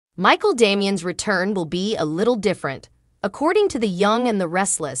Michael Damian's return will be a little different. According to The Young and the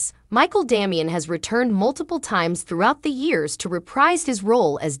Restless, Michael Damian has returned multiple times throughout the years to reprise his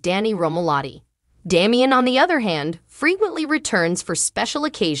role as Danny Romalotti. Damian, on the other hand, frequently returns for special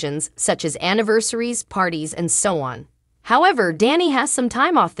occasions such as anniversaries, parties, and so on. However, Danny has some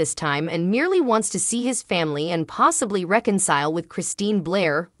time off this time and merely wants to see his family and possibly reconcile with Christine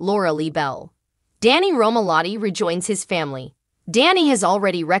Blair, Laura Lee Bell. Danny Romalotti rejoins his family. Danny has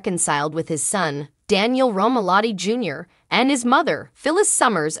already reconciled with his son, Daniel Romalotti Jr., and his mother, Phyllis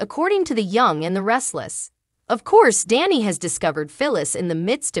Summers, according to The Young and the Restless. Of course, Danny has discovered Phyllis in the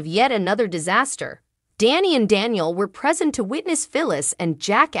midst of yet another disaster. Danny and Daniel were present to witness Phyllis and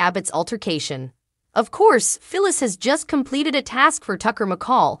Jack Abbott's altercation. Of course, Phyllis has just completed a task for Tucker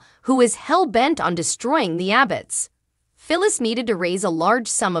McCall, who is hell-bent on destroying the Abbotts. Phyllis needed to raise a large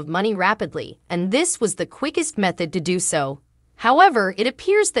sum of money rapidly, and this was the quickest method to do so. However, it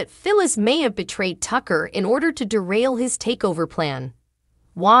appears that Phyllis may have betrayed Tucker in order to derail his takeover plan.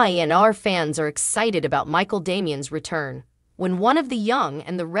 Y&R fans are excited about Michael Damian's return. When one of The Young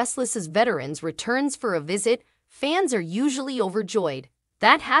and the Restless's veterans returns for a visit, fans are usually overjoyed.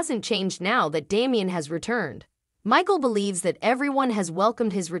 That hasn't changed now that Damian has returned. Michael believes that everyone has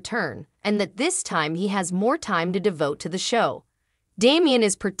welcomed his return and that this time he has more time to devote to the show. Damian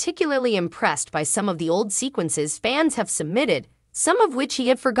is particularly impressed by some of the old sequences fans have submitted, some of which he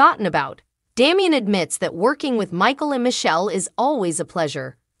had forgotten about. Damian admits that working with Michael and Michelle is always a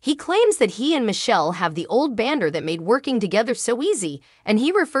pleasure. He claims that he and Michelle have the old banter that made working together so easy, and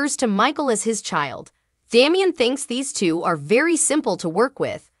he refers to Michael as his child. Damian thinks these two are very simple to work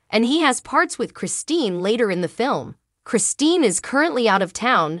with, and he has parts with Christine later in the film. Christine is currently out of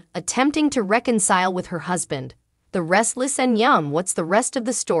town, attempting to reconcile with her husband. The Restless and Young. What's the rest of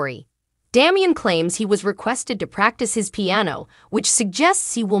the story? Damian claims he was requested to practice his piano, which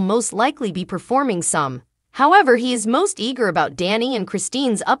suggests he will most likely be performing some. However, he is most eager about Danny and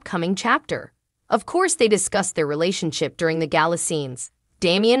Christine's upcoming chapter. Of course, they discuss their relationship during the gala scenes.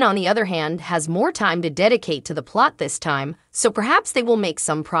 Damian, on the other hand, has more time to dedicate to the plot this time, so perhaps they will make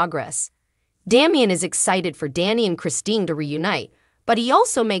some progress. Damian is excited for Danny and Christine to reunite, but he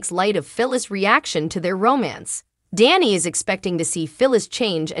also makes light of Phyllis' reaction to their romance. Danny is expecting to see Phyllis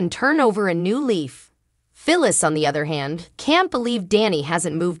change and turn over a new leaf. Phyllis, on the other hand, can't believe Danny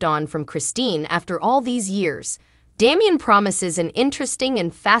hasn't moved on from Christine after all these years. Damian promises an interesting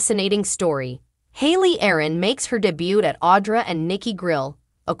and fascinating story. Haley Aaron makes her debut at Audra and Nikki Grill.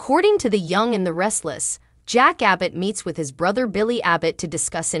 According to The Young and the Restless, Jack Abbott meets with his brother Billy Abbott to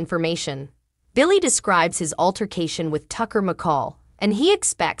discuss information. Billy describes his altercation with Tucker McCall, and he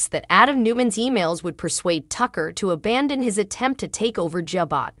expects that Adam Newman's emails would persuade Tucker to abandon his attempt to take over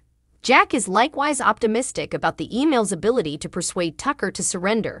Jabot. Jack is likewise optimistic about the email's ability to persuade Tucker to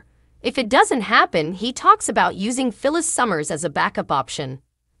surrender. If it doesn't happen, he talks about using Phyllis Summers as a backup option.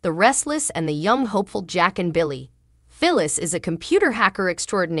 The Restless and the Young hopeful Jack and Billy. Phyllis is a computer hacker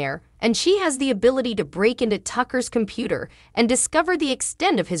extraordinaire, and she has the ability to break into Tucker's computer and discover the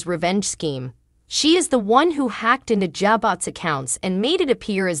extent of his revenge scheme. She is the one who hacked into Jabot's accounts and made it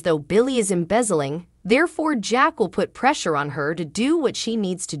appear as though Billy is embezzling. Therefore, Jack will put pressure on her to do what she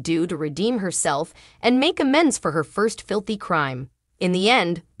needs to do to redeem herself and make amends for her first filthy crime. In the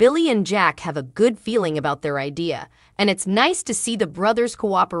end, Billy and Jack have a good feeling about their idea, and it's nice to see the brothers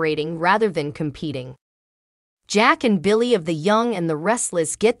cooperating rather than competing. Jack and Billy of The Young and the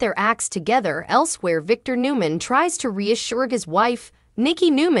Restless get their acts together. Elsewhere, Victor Newman tries to reassure his wife,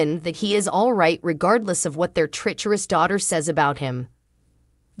 Nikki Newman, that he is all right regardless of what their treacherous daughter says about him.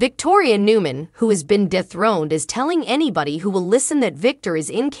 Victoria Newman, who has been dethroned, is telling anybody who will listen that Victor is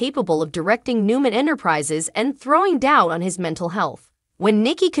incapable of directing Newman Enterprises and throwing doubt on his mental health. When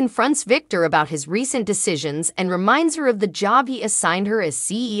Nikki confronts Victor about his recent decisions and reminds her of the job he assigned her as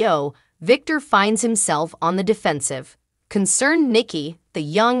CEO, Victor finds himself on the defensive. Concerned Nikki, The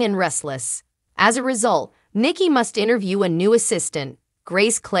Young and Restless. As a result, Nikki must interview a new assistant,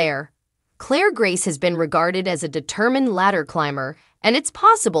 Grace Clare. Claire Grace has been regarded as a determined ladder climber, and it's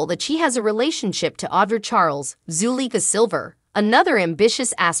possible that she has a relationship to Audra Charles, Zuleika Silver, another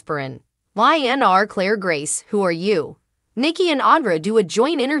ambitious aspirant. Y&R Claire Grace, who are you? Nikki and Audra do a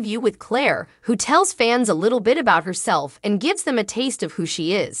joint interview with Claire, who tells fans a little bit about herself and gives them a taste of who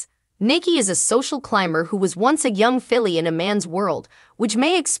she is. Nikki is a social climber who was once a young filly in a man's world, which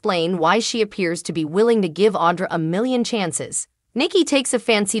may explain why she appears to be willing to give Audra a million chances. Nikki takes a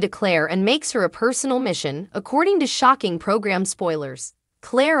fancy to Claire and makes her a personal mission, according to shocking program spoilers.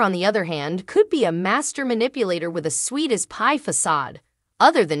 Claire, on the other hand, could be a master manipulator with a sweet-as-pie facade.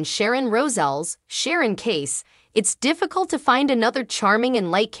 Other than Sharon Roselle's Sharon Case, It's difficult to find another charming and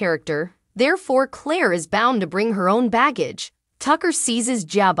light character, therefore Claire is bound to bring her own baggage. Tucker seizes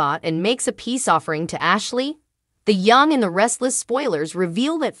Jabot and makes a peace offering to Ashley. The Young and the Restless spoilers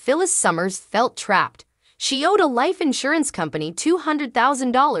reveal that Phyllis Summers felt trapped. She owed a life insurance company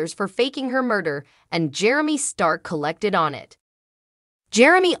 $200,000 for faking her murder, and Jeremy Stark collected on it.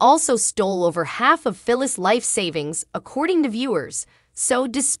 Jeremy also stole over half of Phyllis' life savings, according to viewers. So,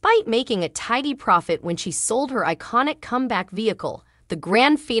 despite making a tidy profit when she sold her iconic comeback vehicle, the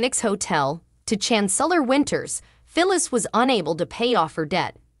Grand Phoenix Hotel, to Chancellor Winters, Phyllis was unable to pay off her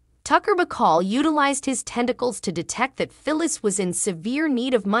debt. Tucker McCall utilized his tentacles to detect that Phyllis was in severe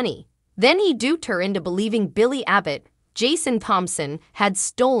need of money. Then he duped her into believing Billy Abbott, Jason Thompson, had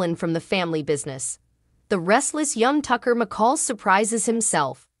stolen from the family business. The restless young Tucker McCall surprises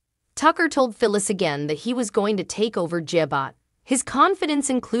himself. Tucker told Phyllis again that he was going to take over Jabot. His confidence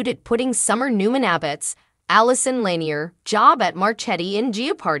included putting Summer Newman Abbott's, Allison Lanier, job at Marchetti in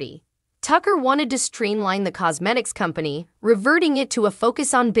Jeopardy. Tucker wanted to streamline the cosmetics company, reverting it to a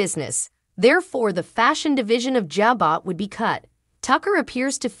focus on business. Therefore, the fashion division of Jabot would be cut. Tucker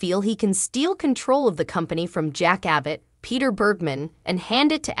appears to feel he can steal control of the company from Jack Abbott, Peter Bergman, and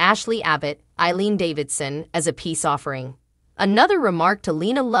hand it to Ashley Abbott, Eileen Davidson, as a peace offering. Another remark to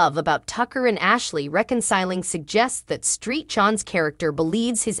Lena Love about Tucker and Ashley reconciling suggests that Street John's character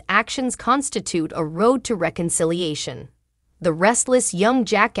believes his actions constitute a road to reconciliation. The restless young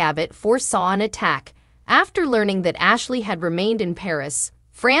Jack Abbott foresaw an attack. After learning that Ashley had remained in Paris,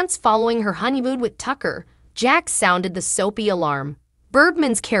 France following her honeymoon with Tucker, Jack sounded the soapy alarm.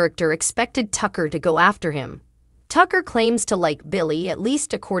 Bergman's character expected Tucker to go after him. Tucker claims to like Billy, at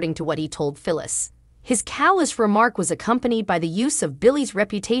least according to what he told Phyllis. His callous remark was accompanied by the use of Billy's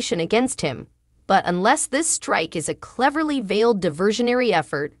reputation against him. But unless this strike is a cleverly veiled diversionary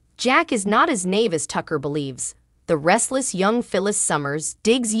effort, Jack is not as naive as Tucker believes. The restless young Phyllis Summers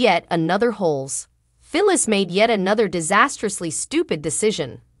digs yet another holes. Phyllis made yet another disastrously stupid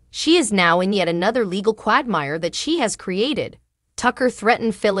decision. She is now in yet another legal quagmire that she has created. Tucker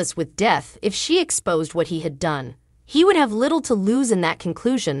threatened Phyllis with death if she exposed what he had done. He would have little to lose in that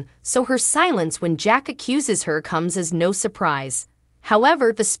conclusion, so her silence when Jack accuses her comes as no surprise.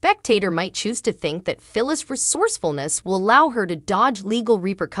 However, the spectator might choose to think that Phyllis' resourcefulness will allow her to dodge legal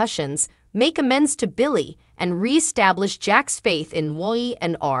repercussions, make amends to Billy, and re-establish Jack's faith in Y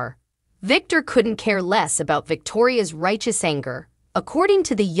and R. Victor couldn't care less about Victoria's righteous anger. According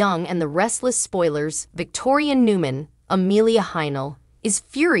to the Young and the Restless spoilers, Victoria Newman, Amelia Heinel, is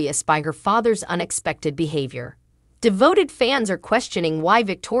furious by her father's unexpected behavior. Devoted fans are questioning why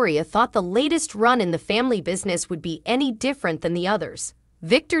Victoria thought the latest run in the family business would be any different than the others.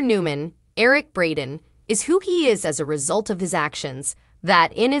 Victor Newman, Eric Braden, is who he is as a result of his actions,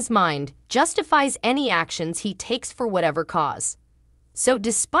 that, in his mind, justifies any actions he takes for whatever cause. So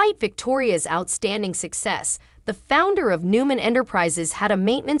despite Victoria's outstanding success, the founder of Newman Enterprises had a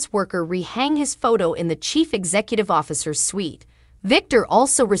maintenance worker rehang his photo in the chief executive officer's suite. Victor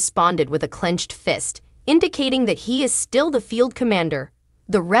also responded with a clenched fist, indicating that he is still the field commander.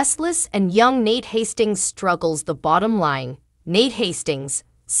 The restless and young Nate Hastings struggles the bottom line. Nate Hastings,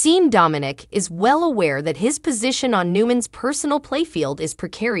 seen Dominic, is well aware that his position on Newman's personal playfield is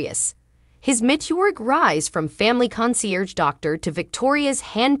precarious. His meteoric rise from family concierge doctor to Victoria's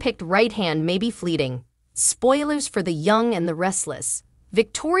hand-picked right hand may be fleeting. Spoilers for the Young and the Restless.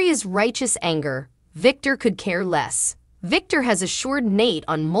 Victoria's righteous anger. Victor could care less. Victor has assured Nate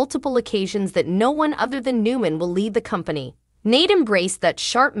on multiple occasions that no one other than Newman will lead the company. Nate embraced that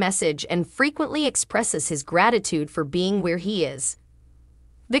sharp message and frequently expresses his gratitude for being where he is.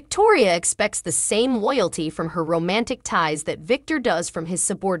 Victoria expects the same loyalty from her romantic ties that Victor does from his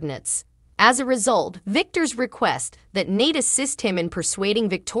subordinates. As a result, Victor's request that Nate assist him in persuading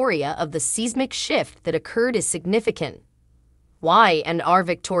Victoria of the seismic shift that occurred is significant. Y and R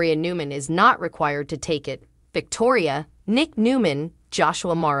Victoria Newman is not required to take it. Victoria, Nick Newman,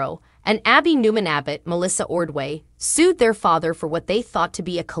 Joshua Morrow, and Abby Newman Abbott, Melissa Ordway, sued their father for what they thought to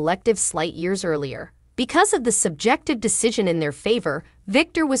be a collective slight years earlier. Because of the subjective decision in their favor,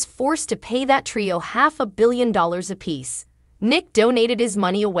 Victor was forced to pay that trio $500 million apiece. Nick donated his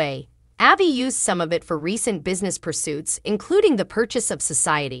money away. Abby used some of it for recent business pursuits, including the purchase of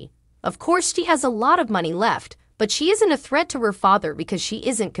Society. Of course, she has a lot of money left, but she isn't a threat to her father because she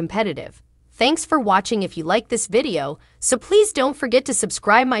isn't competitive. Thanks for watching. If you like this video, so please don't forget to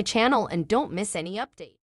subscribe my channel and don't miss any update.